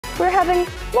we're having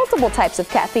multiple types of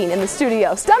caffeine in the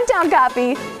studio. Stumptown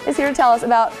Coffee is here to tell us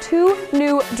about 2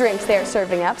 new drinks they are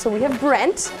serving up. So we have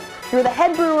Brent, you're the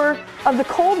head brewer of the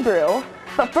cold brew.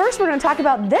 But first we're going to talk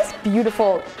about this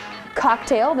beautiful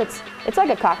cocktail it's like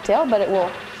a cocktail, but it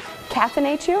will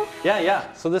caffeinate you.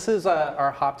 Yeah. So this is our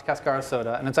hopped Cascara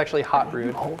soda, and it's actually hot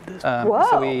brewed. Whoa.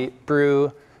 So we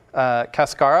brew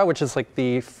Cascara, which is like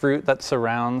the fruit that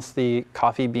surrounds the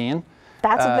coffee bean.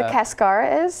 That's what the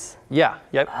Cascara is? Yeah,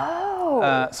 yep.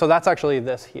 Oh. So that's actually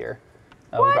this here.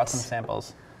 We brought some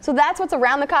samples. So that's what's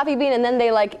around the coffee bean, and then they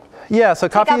so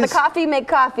take out the coffee, make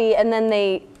coffee, and then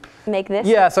they make this?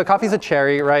 Yeah, so coffee's a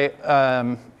cherry, right?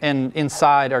 And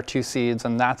inside are 2 seeds,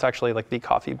 and that's actually like the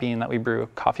coffee bean that we brew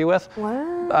coffee with.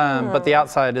 Wow. But the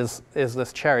outside is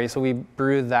this cherry. So we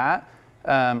brew that,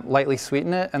 lightly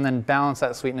sweeten it, and then balance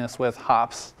that sweetness with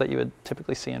hops that you would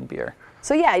typically see in beer.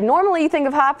 So yeah, normally you think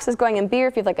of hops as going in beer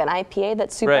if you have like an IPA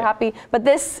that's super hoppy, but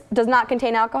this does not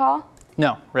contain alcohol?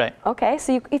 No, right. Okay,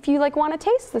 so if you want to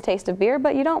taste the taste of beer,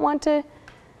 but you don't want to,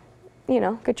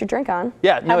 get your drink on.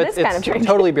 Yeah, no, it's kind of drink.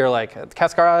 Totally beer-like.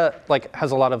 Cascara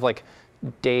has a lot of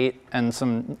date and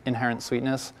some inherent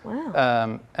sweetness.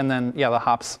 Wow. And then the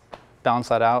hops balance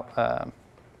that out,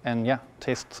 and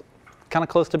tastes kind of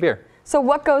close to beer. So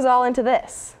what goes all into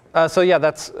this?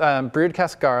 That's brewed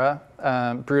Cascara,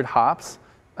 brewed hops.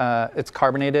 It's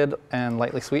carbonated and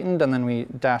lightly sweetened, and then we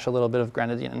dash a little bit of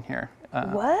grenadine in here.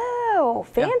 Whoa,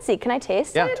 fancy. Can I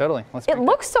taste it? Yeah, totally. It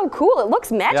looks so cool. It looks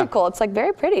magical. It's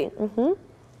very pretty.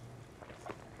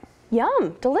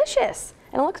 Yum, delicious.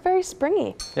 And it looks very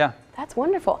springy. Yeah. That's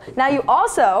wonderful. Now you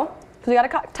also, because we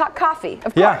got to talk coffee,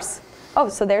 of course. Oh,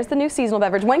 so there's the new seasonal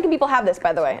beverage. When can people have this,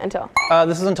 by the way, until?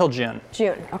 This is until June.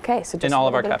 June, okay. So just in all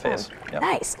of our cafes. Yep.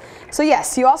 Nice. So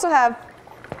yes, you also have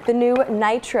the new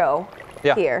Nitro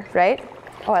here, right?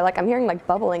 Oh, I'm hearing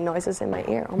bubbling noises in my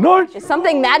ear. Oh my gosh. Is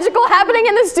something magical happening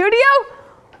in the studio?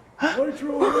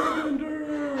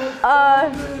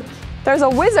 There's a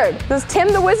wizard. There's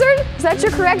Tim the Wizard? Is that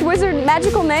your correct wizard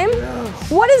magical name? Yeah.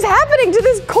 What is happening to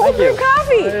this cold brew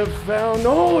coffee? I have found.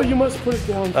 No, you must put it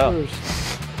down first.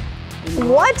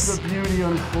 What? The beauty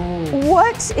unfolds.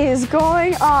 What is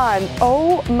going on?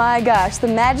 Oh my gosh, the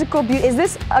magical beauty. Is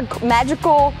this a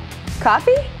magical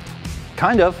coffee?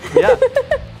 Kind of,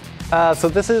 yeah. So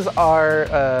this is our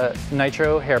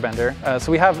Nitro hairbender.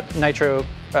 So we have Nitro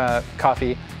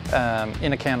coffee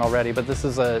in a can already, but this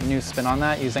is a new spin on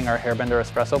that using our hairbender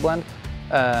espresso blend.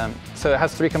 So it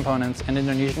has 3 components: an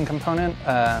Indonesian component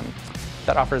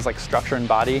that offers structure and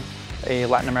body, a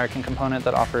Latin American component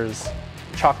that offers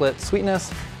chocolate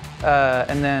sweetness,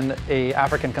 and then a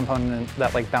African component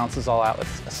that balances all out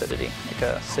with acidity,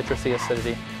 a citrusy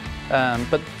acidity.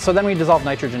 So then we dissolve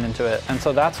nitrogen into it, and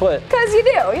so that's what. Because you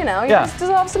do, you just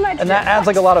dissolve some nitrogen. And that adds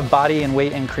a lot of body and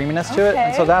weight and creaminess to it.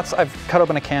 And so I've cut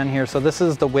open a can here. So this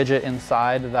is the widget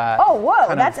inside that. Oh,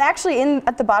 whoa! That's actually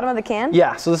at the bottom of the can.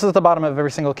 Yeah. So this is the bottom of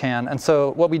every single can, and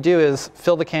so what we do is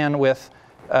fill the can with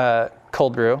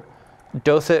cold brew,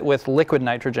 dose it with liquid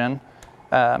nitrogen,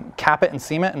 cap it and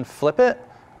seam it and flip it,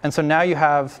 and so now you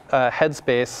have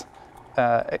headspace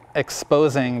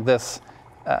exposing this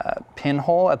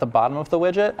pinhole at the bottom of the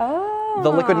widget. Oh. The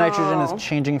liquid nitrogen is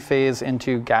changing phase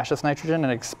into gaseous nitrogen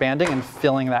and expanding and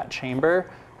filling that chamber.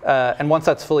 And once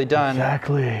that's fully done.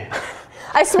 Exactly.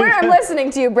 I swear I'm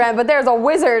listening to you, Brent, but there's a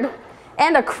wizard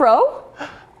and a crow?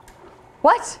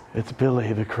 What? It's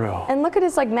Billy the Crow. And look at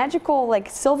his magical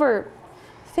silver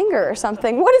finger or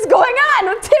something. What is going on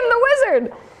with Tim the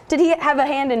Wizard? Did he have a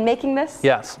hand in making this?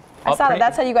 Yes. I saw that.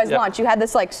 That's how you guys launch. You had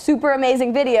this super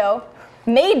amazing video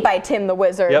made by Tim the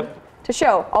Wizard to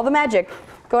show all the magic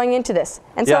going into this.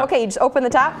 And so, okay, you just open the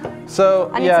top. So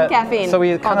I need some caffeine. So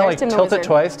we kind of tilt it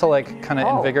twice to kind of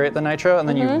invigorate the nitro, and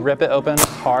then you rip it open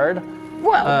hard.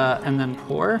 Whoa. And then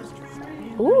pour.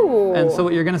 Ooh. And so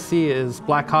what you're gonna see is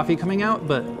black coffee coming out,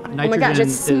 but nitrogen. Oh my gosh, it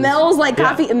smells like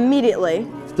coffee immediately.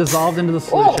 It's dissolved into the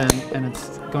solution, and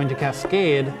it's going to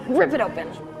cascade. Rip it open.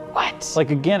 What?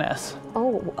 Like a Guinness.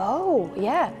 Oh,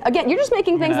 yeah. Again, you're just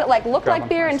making things that look like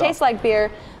beer and taste like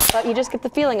beer, but you just get the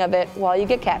feeling of it while you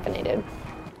get caffeinated.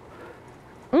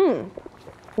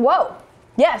 Whoa.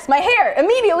 Yes, my hair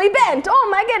immediately bent. Oh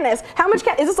my goodness. How much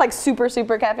is this super,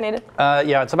 super caffeinated?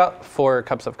 Yeah, it's about 4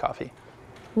 cups of coffee.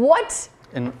 What?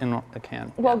 In a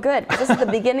can. Well, good. This is the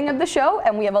beginning of the show,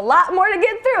 and we have a lot more to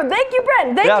get through. Thank you,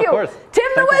 Brent. Thank you. Of course.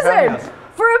 Tim the Wizard,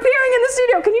 for appearing in the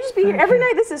studio. Can you just be here every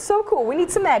night? This is so cool. We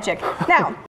need some magic. Now.